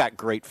Howards. I got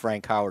great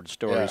Frank Howard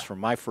stories from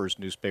my first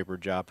newspaper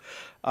job.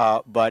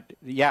 But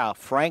yeah,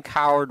 Frank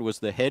Howard was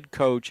the head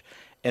coach,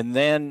 and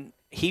then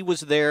he was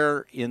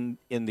there in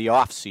the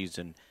off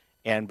season.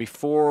 And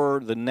before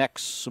the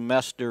next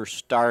semester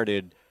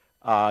started,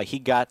 he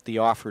got the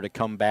offer to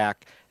come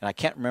back, and I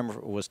can't remember if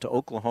it was to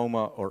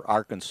Oklahoma or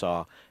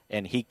Arkansas.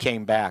 And he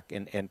came back,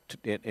 and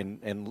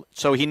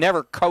so he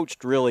never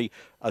coached really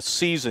a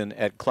season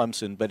at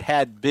Clemson, but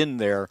had been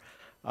there.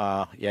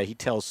 He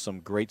tells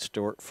some great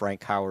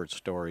Frank Howard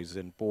stories,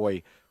 and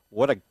boy,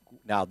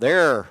 now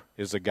there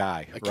is a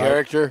guy, a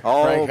character.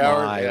 Oh Frank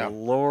Howard, my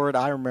Lord!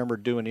 I remember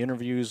doing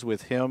interviews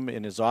with him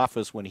in his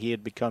office when he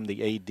had become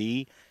the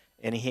AD,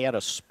 and he had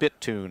a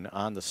spittoon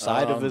on the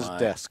side of his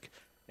desk,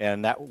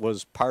 and that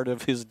was part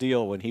of his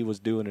deal when he was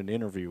doing an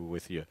interview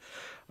with you.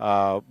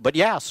 But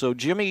yeah, so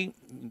Jimmy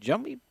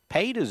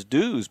paid his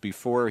dues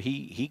before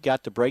he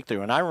got the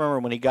breakthrough. And I remember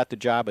when he got the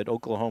job at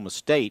Oklahoma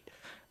State,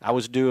 I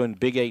was doing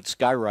Big 8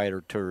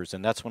 Skyrider tours,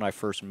 and that's when I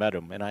first met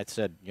him. And I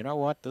said, you know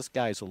what, this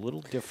guy's a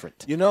little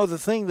different. You know, the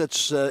thing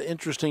that's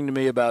interesting to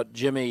me about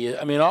Jimmy,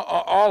 I mean,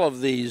 all of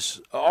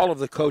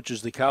the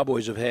coaches the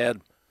Cowboys have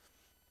had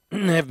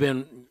have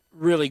been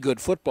really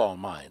good football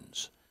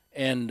minds,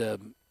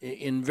 and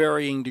in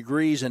varying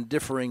degrees and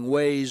differing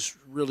ways,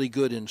 really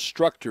good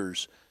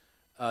instructors.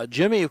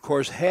 Jimmy, of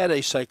course, had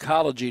a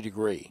psychology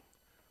degree,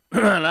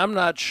 and I'm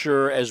not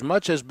sure, as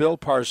much as Bill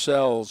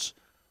Parcells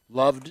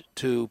loved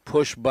to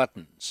push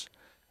buttons,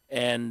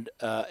 and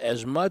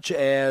as much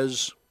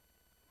as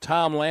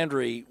Tom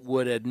Landry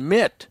would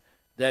admit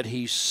that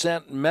he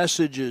sent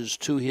messages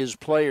to his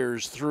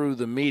players through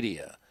the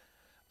media,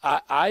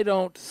 I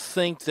don't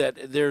think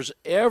that there's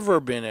ever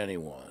been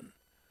anyone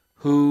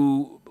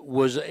who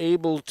was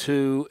able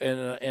to,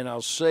 and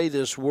I'll say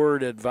this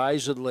word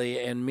advisedly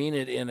and mean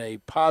it in a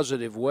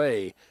positive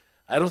way,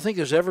 I don't think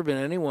there's ever been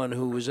anyone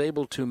who was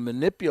able to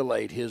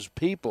manipulate his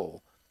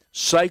people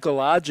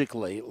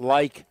psychologically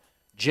like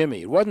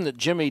Jimmy. It wasn't that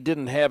Jimmy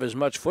didn't have as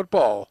much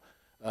football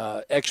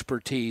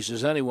expertise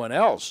as anyone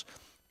else.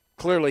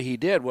 Clearly he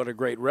did. What a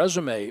great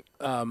resume.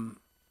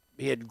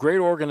 He had great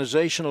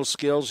organizational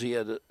skills. He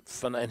had,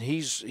 and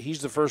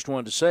he's the first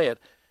one to say it,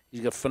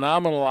 he's got a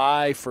phenomenal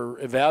eye for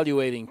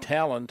evaluating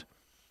talent,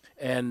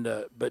 and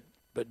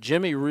but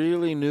Jimmy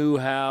really knew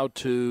how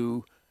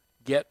to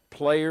get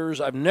players.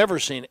 I've never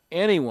seen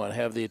anyone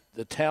have the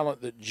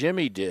talent that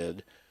Jimmy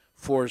did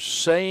for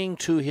saying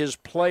to his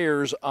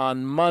players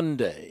on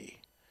Monday,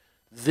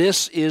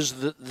 this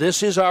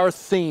is our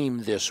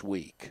theme this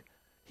week.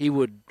 He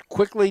would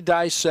quickly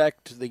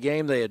dissect the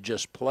game they had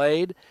just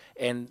played,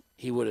 and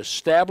he would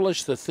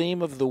establish the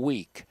theme of the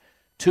week.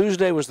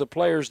 Tuesday was the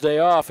players' day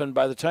off, and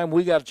by the time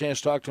we got a chance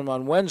to talk to them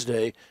on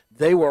Wednesday,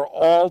 they were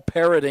all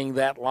parroting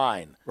that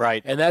line.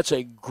 Right. And that's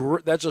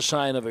a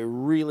sign of a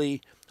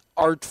really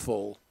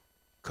artful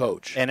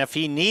coach. And if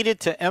he needed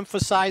to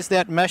emphasize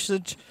that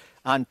message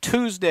on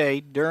Tuesday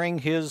during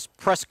his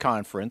press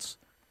conference,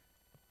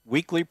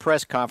 weekly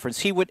press conference,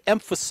 he would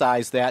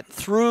emphasize that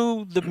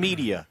through the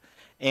media.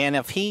 And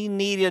if he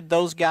needed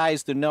those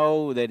guys to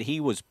know that he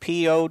was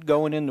PO'd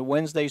going into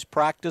Wednesday's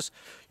practice,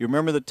 you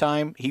remember the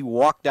time he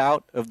walked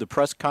out of the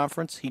press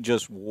conference? He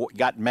just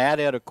got mad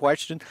at a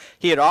question.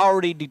 He had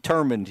already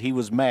determined he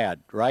was mad,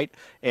 right?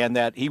 And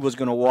that he was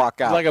going to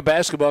walk out. Like a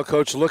basketball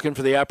coach looking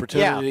for the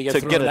opportunity to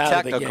get a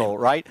technical,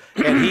 right?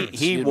 And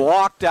he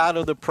walked out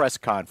of the press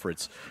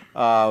conference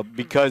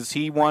because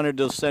he wanted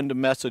to send a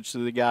message to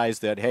the guys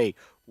that, hey,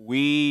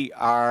 we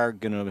are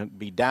going to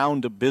be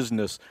down to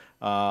business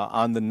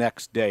on the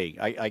next day.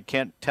 I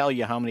can't tell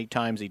you how many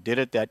times he did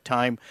it. That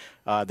time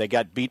they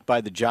got beat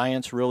by the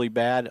Giants really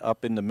bad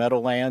up in the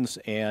Meadowlands,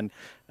 and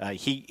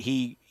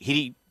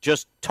he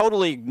just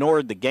totally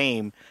ignored the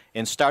game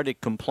and started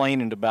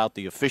complaining about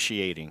the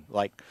officiating.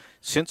 Like,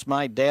 since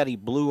my daddy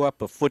blew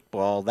up a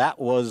football, that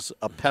was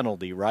a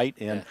penalty, right?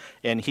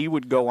 And he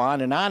would go on,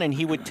 and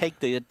he would take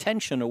the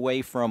attention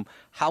away from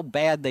how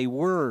bad they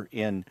were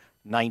in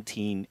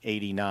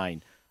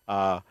 1989.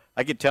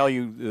 I could tell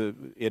you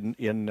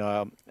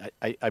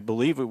I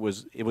believe it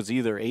was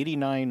either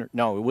 89 it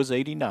was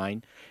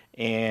 89,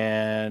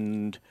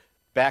 and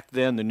back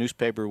then the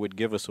newspaper would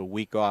give us a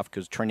week off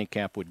because training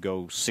camp would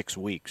go 6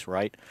 weeks,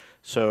 right?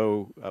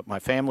 So my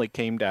family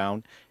came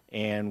down,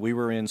 and we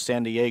were in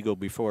San Diego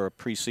before a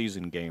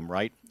preseason game,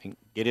 right? And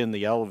get in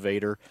the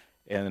elevator,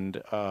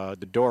 and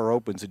the door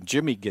opens, and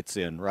Jimmy gets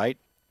in, right?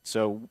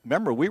 So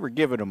remember, we were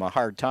giving him a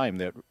hard time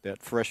that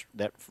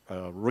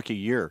rookie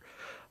year.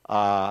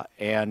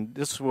 And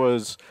this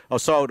was,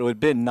 so it would have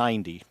been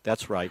 90.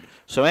 That's right.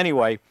 So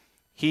anyway,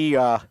 he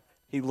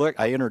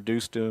I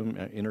introduced him,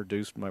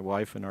 introduced my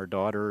wife and our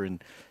daughter,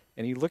 and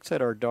he looks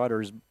at our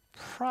daughter's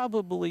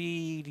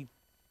probably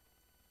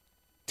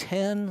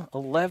 10,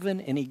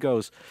 11, and he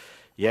goes,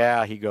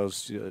 yeah,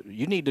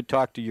 you need to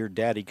talk to your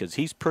daddy because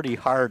he's pretty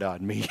hard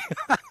on me.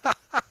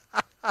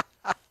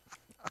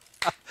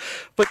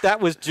 But that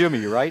was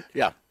Jimmy, right?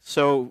 Yeah.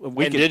 So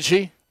did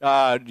she?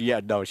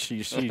 Yeah, no, she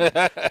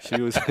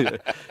was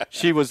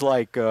she was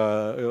like, who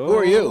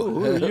are you?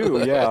 Who are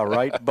you? Yeah,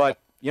 right. But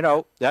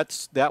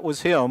that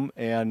was him,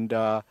 and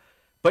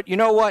but you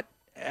know what?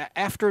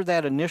 After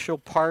that initial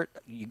part,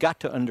 you got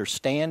to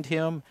understand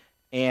him,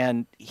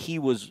 and he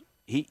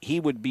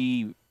would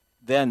be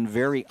then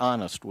very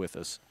honest with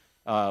us.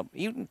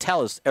 He didn't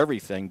tell us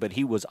everything, but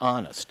he was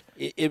honest.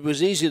 It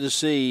was easy to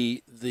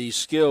see the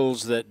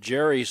skills that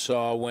Jerry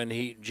saw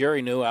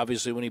Jerry knew,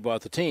 obviously, when he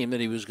bought the team that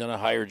he was going to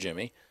hire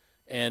Jimmy.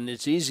 And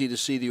it's easy to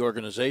see the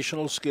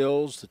organizational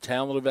skills, the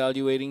talent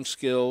evaluating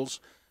skills,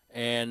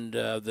 and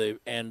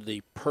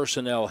the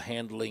personnel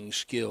handling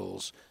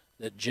skills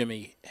that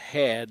Jimmy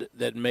had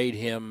that made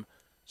him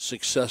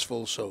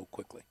successful so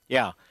quickly.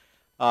 Yeah.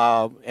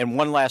 And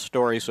one last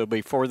story. So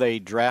before they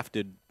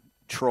drafted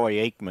Troy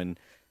Aikman,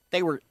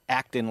 they were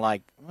acting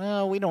like,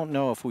 well, we don't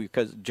know if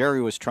because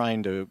Jerry was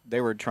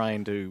they were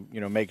trying to,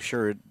 make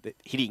sure that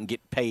he didn't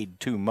get paid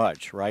too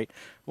much, right?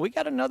 We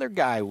got another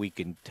guy we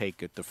can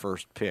take at the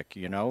first pick,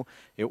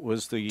 It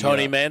was the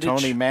Tony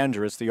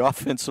Mandris, the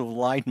offensive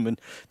lineman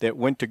that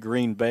went to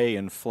Green Bay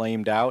and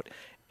flamed out.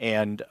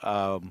 And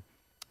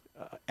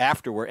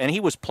afterward, and he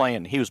was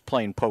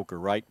playing poker,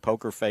 right?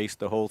 Poker face,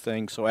 the whole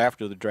thing. So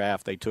after the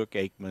draft, they took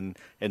Aikman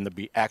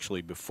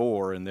actually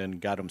before, and then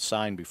got him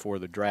signed before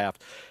the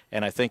draft.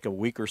 And I think a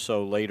week or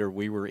so later,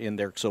 we were in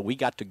there. So we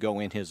got to go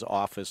in his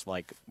office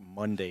like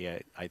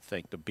Monday, I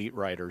think, the beat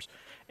writers,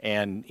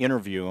 and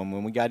interview him.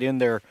 When we got in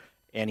there,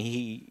 and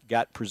he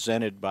got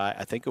presented by,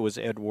 I think it was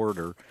Ed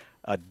Werder,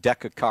 a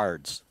deck of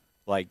cards.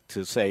 Like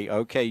to say,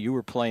 okay, you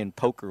were playing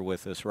poker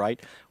with us, right?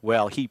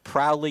 Well, he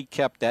proudly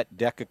kept that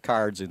deck of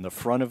cards in the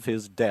front of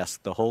his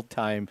desk the whole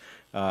time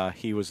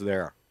he was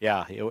there.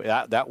 Yeah,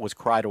 that was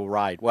quite a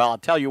ride. Well, I'll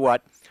tell you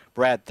what,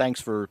 Brad, thanks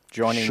for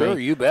joining me. Sure,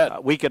 you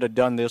bet. We could have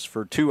done this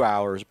for 2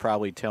 hours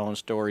probably telling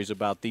stories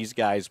about these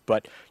guys,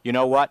 but you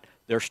know what?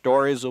 Their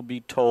stories will be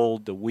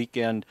told the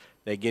weekend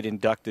they get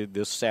inducted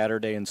this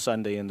Saturday and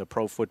Sunday in the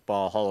Pro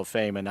Football Hall of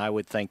Fame, and I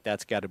would think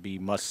that's got to be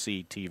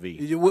must-see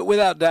TV.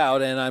 Without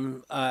doubt,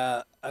 and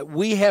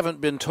we haven't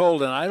been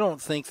told, and I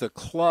don't think the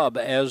club,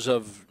 as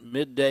of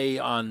midday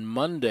on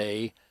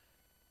Monday,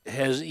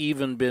 has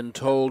even been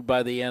told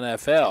by the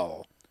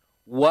NFL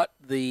what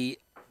the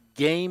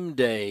game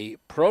day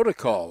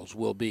protocols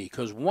will be,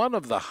 because one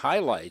of the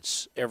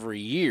highlights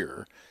every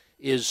year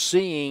is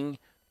seeing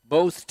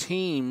both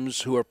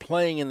teams who are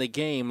playing in the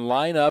game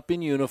line up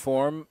in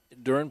uniform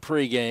during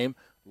pregame,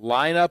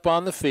 line up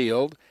on the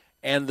field,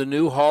 and the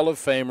new Hall of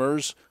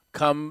Famers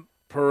come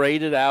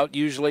paraded out,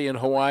 usually in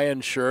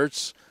Hawaiian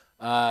shirts,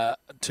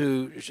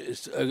 to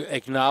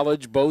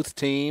acknowledge both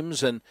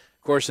teams. And,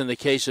 of course, in the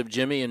case of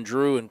Jimmy and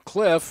Drew and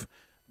Cliff,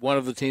 one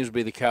of the teams would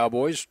be the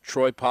Cowboys,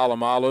 Troy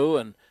Polamalu,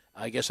 and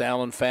I guess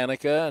Alan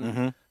Faneca, and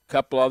a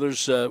couple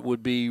others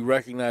would be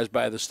recognized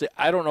by the state.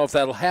 I don't know if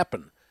that'll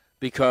happen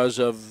because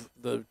of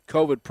the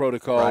COVID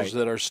protocols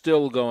that are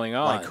still going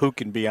on. Like who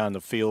can be on the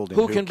field and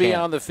who can be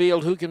on the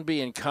field, who can be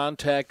in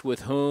contact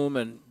with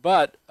whom.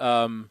 But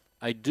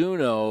I do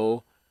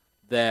know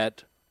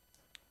that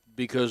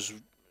because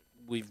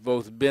we've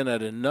both been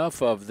at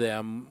enough of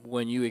them,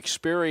 when you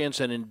experience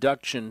an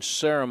induction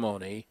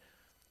ceremony,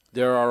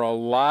 there are a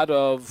lot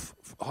of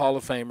Hall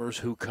of Famers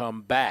who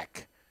come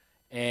back,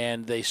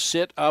 and they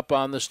sit up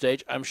on the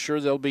stage. I'm sure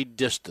they'll be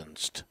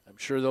distanced. I'm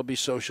sure they'll be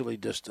socially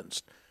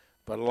distanced.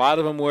 But a lot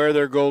of them wear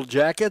their gold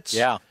jackets.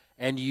 Yeah.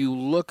 And you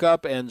look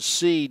up and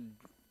see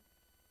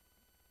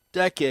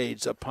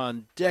decades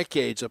upon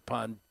decades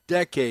upon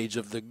decades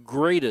of the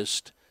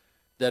greatest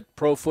that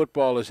pro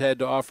football has had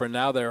to offer.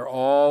 Now they're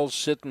all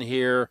sitting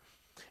here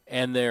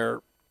and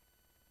they're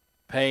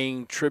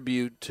paying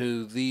tribute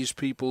to these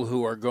people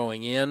who are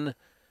going in,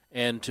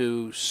 and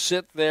to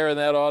sit there in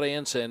that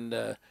audience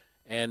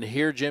and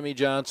hear Jimmy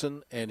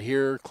Johnson and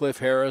hear Cliff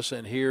Harris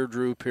and hear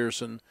Drew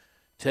Pearson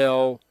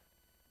tell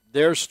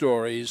their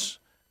stories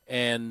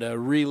and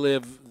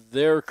relive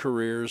their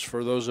careers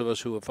for those of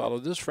us who have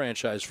followed this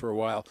franchise for a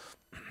while.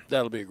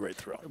 That'll be a great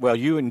thrill. Well,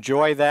 you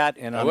enjoy that,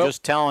 and I'm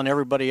just telling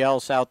everybody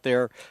else out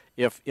there,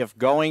 if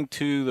going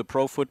to the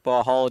Pro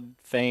Football Hall of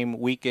Fame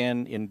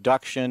weekend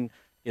induction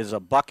is a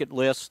bucket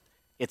list,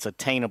 it's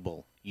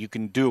attainable. You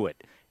can do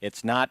it.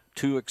 It's not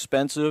too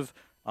expensive.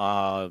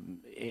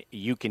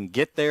 You can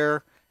get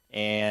there,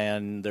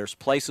 and there's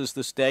places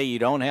to stay. You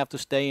don't have to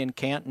stay in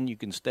Canton. You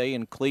can stay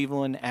in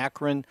Cleveland,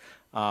 Akron.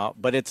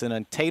 But it's an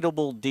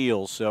attainable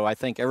deal, so I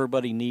think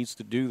everybody needs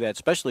to do that,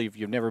 especially if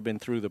you've never been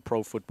through the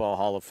Pro Football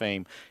Hall of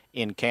Fame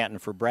in Canton.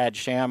 For Brad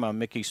Sham, I'm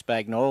Mickey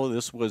Spagnola.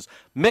 This was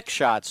Mick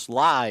Shots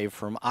live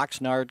from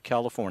Oxnard,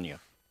 California.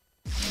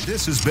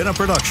 This has been a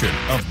production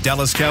of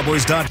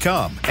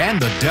DallasCowboys.com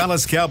and the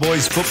Dallas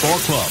Cowboys Football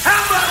Club.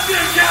 How about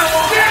this?